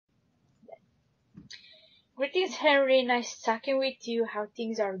Greetings, Henri. Nice talking with you. How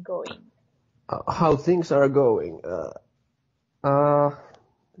things are going? How things are going?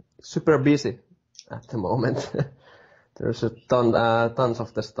 Super busy at the moment. There's tons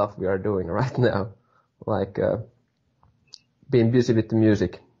of the stuff we are doing right now, like being busy with the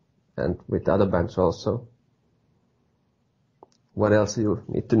music and with other bands also. What else you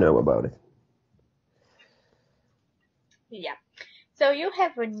need to know about it? Yeah. So you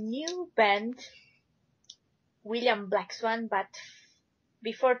have a new band, William Blackswan, but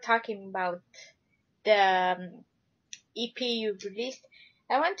before talking about the EP you released,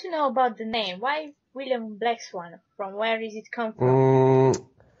 I want to know about the name. Why William Blackswan? From where is it come from?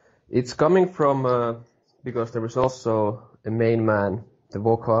 It's coming from because there is also a main man, the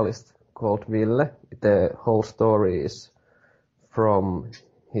vocalist called Ville. The whole story is from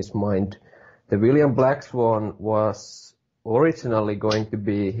his mind. The William Blackswan was originally going to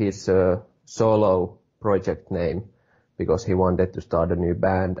be his solo project name because he wanted to start a new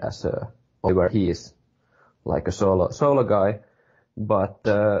band as where he is like a solo guy. But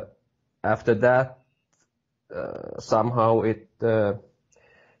after that, somehow it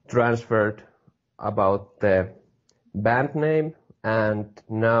transferred about the band name, and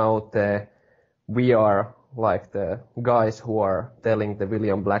now we are like the guys who are telling the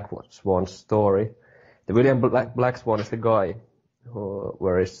William Blackswan story. The William Blackswan is the guy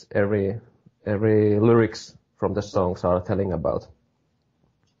where is every lyrics from the songs are telling about.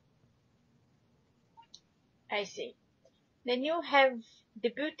 I see. Then you have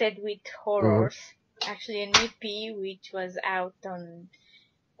debuted with Horrors, actually an EP which was out on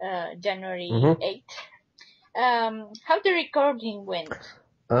January 8th. How the recording went?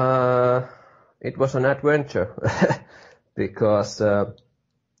 It was an adventure because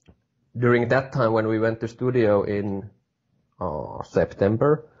during that time when we went to studio in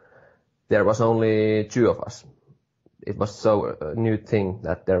September, there was only two of us. It was so a new thing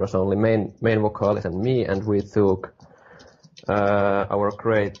that there was only main vocalist and me, and we took our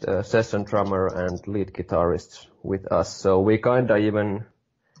great session drummer and lead guitarist with us. So we kinda even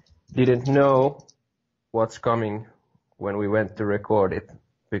didn't know what's coming when we went to record it,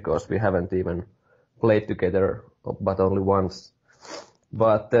 because we haven't even played together, but only once.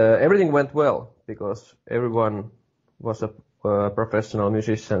 But everything went well because everyone was professional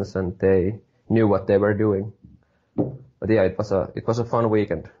musicians and they knew what they were doing. But yeah, it was a fun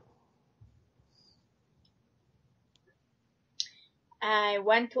weekend. I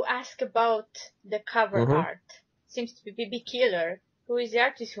want to ask about the cover art. Seems to be big killer. Who is the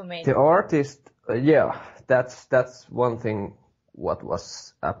artist who made it? The artist, yeah, that's one thing what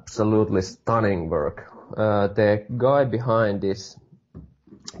was absolutely stunning work. The guy behind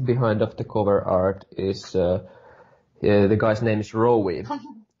of the cover art is the guy's name is Rowie,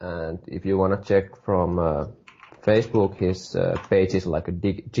 and if you wanna check from Facebook, his page is like a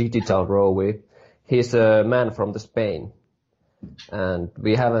digital Rowie. He's a man from Spain, and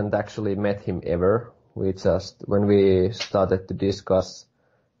we haven't actually met him ever. We just, when we started to discuss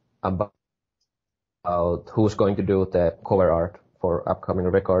about who's going to do the cover art for upcoming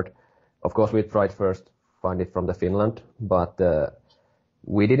record, of course we tried first find it from the Finland, but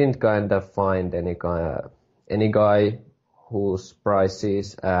we didn't kind of find any guy whose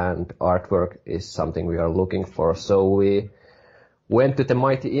prices and artwork is something we are looking for. So we went to the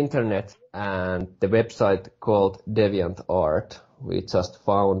mighty internet and the website called DeviantArt. We just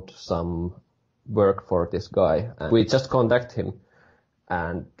found some work for this guy, and we just contacted him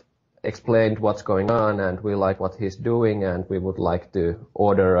and explained what's going on, and we like what he's doing, and we would like to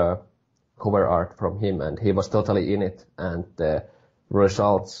order a cover art from him, and he was totally in it, and the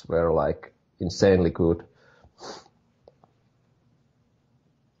results were like insanely good.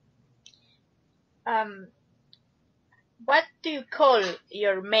 What do you call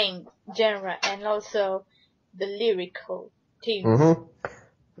your main genre and also the lyrical themes?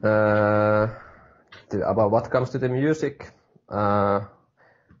 About what comes to the music,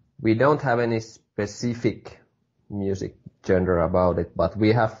 we don't have any specific music genre about it, but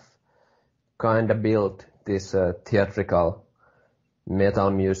we have kind of built this theatrical metal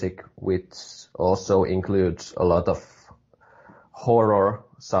music, which also includes a lot of horror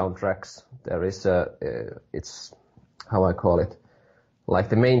soundtracks. There is it's, how I call it, like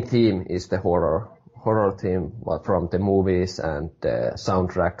the main theme is the horror theme from the movies and the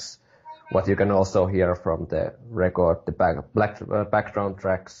soundtracks. What you can also hear from the record, the background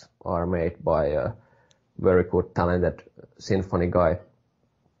tracks are made by a very good, talented symphony guy.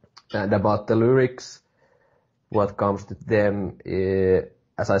 And about the lyrics, what comes to them,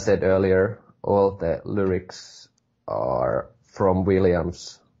 as I said earlier, all the lyrics are from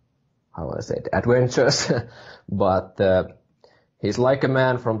William's how I say it, adventures, but he's like a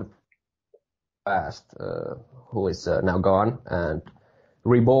man from the past who is now gone and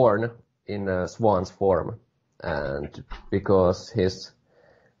reborn in a swan's form. And because he's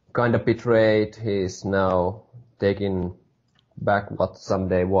kind of betrayed, he's now taking back what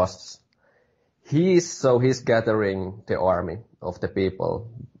someday was. He's gathering the army of the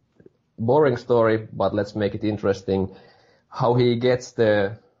people. Boring story, but let's make it interesting. How he gets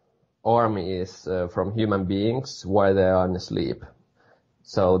the army is from human beings while they are asleep.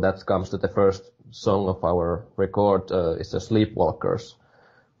 So that comes to the first song of our record, is the Sleepwalkers,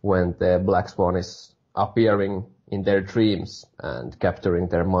 when the Blackswan is appearing in their dreams and capturing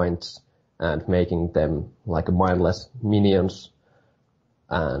their minds and making them like mindless minions.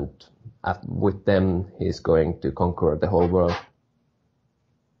 And with them, he's going to conquer the whole world.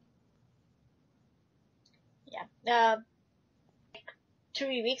 Yeah.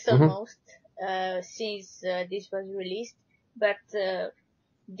 3 weeks almost since this was released, but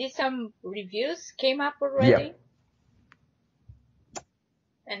did some reviews came up already? Yeah.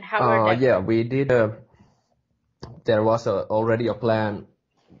 And how were they? Yeah, we did. There was already a plan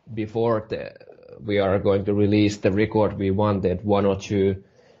before we are going to release the record. We wanted one or two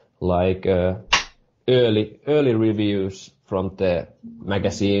like early reviews from the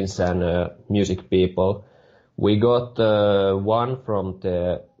magazines and music people. We got one from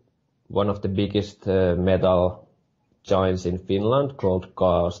one of the biggest metal giants in Finland called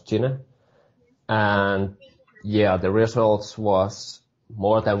Carla, and yeah, the results was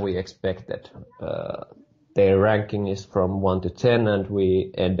more than we expected. Their ranking is from 1 to 10, and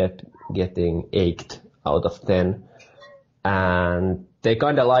we ended getting 8 out of 10. And they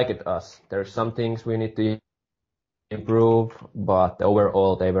kind of like it us. There's some things we need to improve, but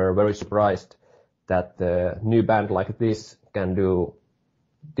overall they were very surprised that the new band like this can do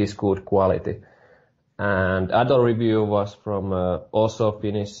this good quality. And other review was from also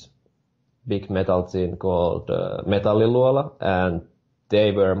Finnish big metal scene called Metalliluola, and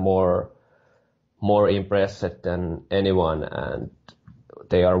they were more impressed than anyone, and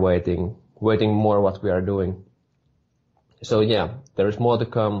they are waiting more what we are doing. So yeah, there is more to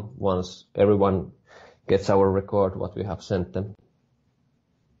come once everyone gets our record what we have sent them.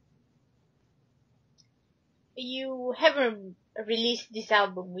 You haven't released this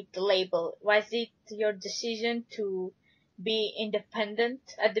album with the label. Was it your decision to be independent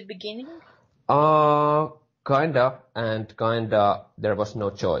at the beginning? Kinda, there was no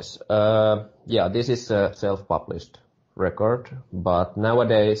choice. Yeah, this is a self-published record, but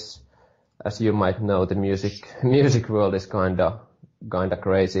nowadays, as you might know, the music world is kinda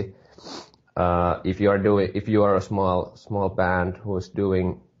crazy. If you are a small band who is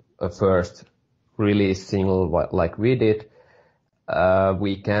doing a first release single like we did,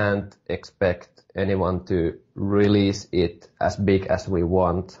 we can't expect anyone to release it as big as we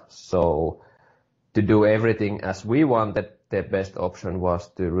want. So to do everything as we wanted, the best option was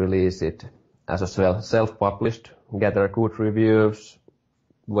to release it as a self-published, gather good reviews,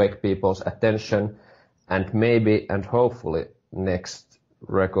 wake people's attention, and maybe and hopefully next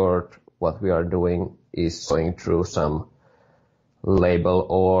record what we are doing is going through some label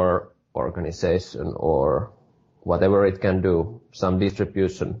or organization or whatever it can do, some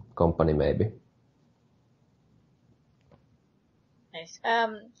distribution company maybe. Nice.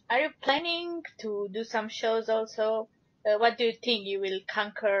 Are you planning to do some shows also? What do you think you will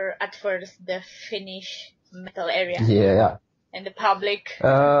conquer at first, the Finnish metal area? Yeah. And the public?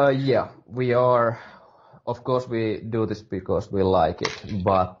 Yeah, we are. Of course, we do this because we like it.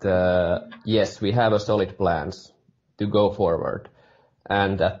 But yes, we have a solid plans to go forward.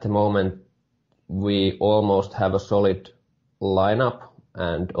 And at the moment, we almost have a solid lineup,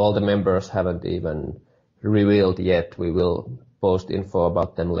 and all the members haven't even revealed yet. We will post info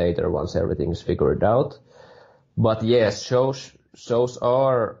about them later once everything is figured out. But yes, shows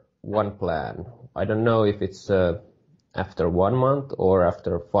are one plan. I don't know if it's after 1 month or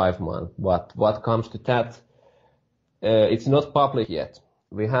after 5 months, but what comes to that, it's not public yet.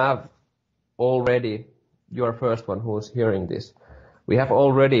 We have already, you're first one who's hearing this, we have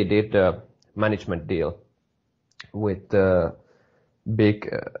already did a management deal with a big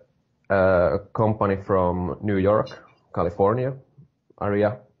company from New York, California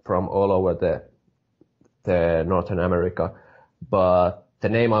area, from all over the Northern America, but the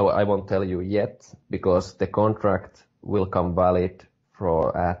name I won't tell you yet because the contract will come valid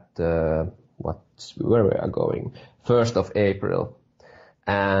where we are going, 1st of April,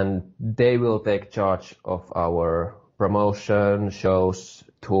 and they will take charge of our promotion, shows,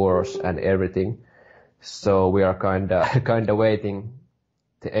 tours, and everything. So we are kinda waiting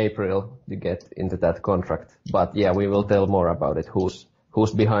to April to get into that contract. But yeah, we will tell more about it. Who's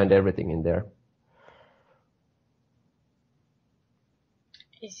behind everything in there?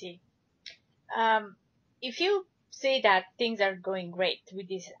 I see. If you say that things are going great with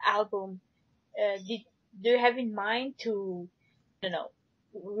this album, do you have in mind to, I don't know,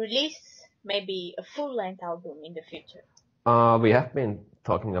 release maybe a full-length album in the future? We have been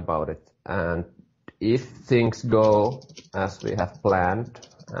talking about it, and if things go as we have planned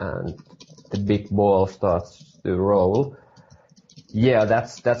and the big ball starts to roll, yeah,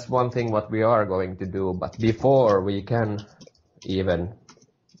 that's one thing what we are going to do. But before we can even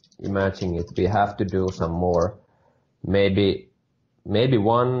imagine it, we have to do some more, maybe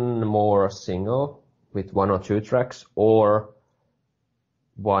one more single with 1 or 2 tracks, or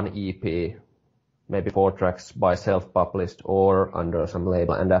one EP, maybe 4 tracks by self-published or under some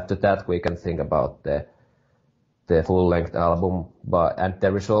label, and after that we can think about the full-length album. And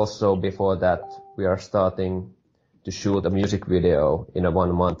there is also, before that, we are starting to shoot a music video in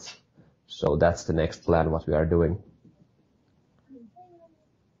 1 month, so that's the next plan what we are doing.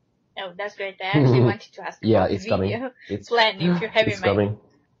 Oh, that's great. I actually wanted to ask Yeah, about the it's coming. video It's plan if you have it's in mind.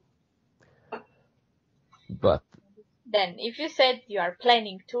 coming. But Then, if you said you are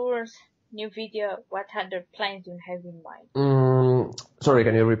planning tours, new video, what other plans do you have in mind? sorry,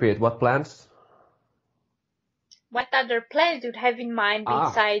 can you repeat what plans? What other plans do you have in mind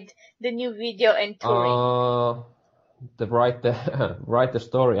besides the new video and touring? To write the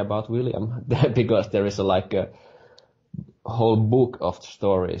story about William, because there is a whole book of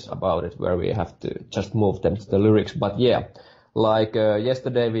stories about it where we have to just move them to the lyrics. But yeah,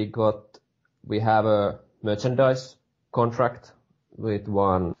 yesterday we have a merchandise contract with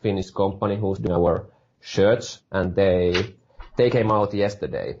one Finnish company who's doing our shirts, and they came out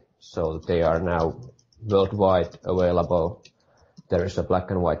yesterday, so they are now worldwide available. There is a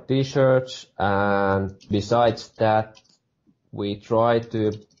black and white t-shirts, and besides that, we try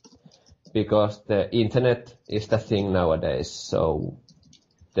to, because the internet is the thing nowadays, so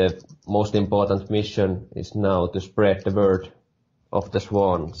the most important mission is now to spread the word of the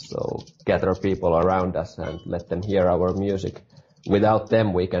Swan, so gather people around us and let them hear our music. Without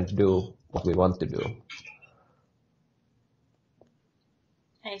them, we can't do what we want to do.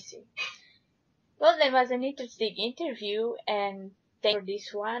 I see. Well, that was an interesting interview, and thank you for this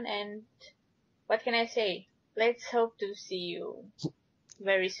one, and what can I say? Let's hope to see you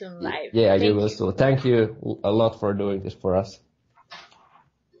very soon live. Yeah, Thank you will you. soon. Thank you a lot for doing this for us.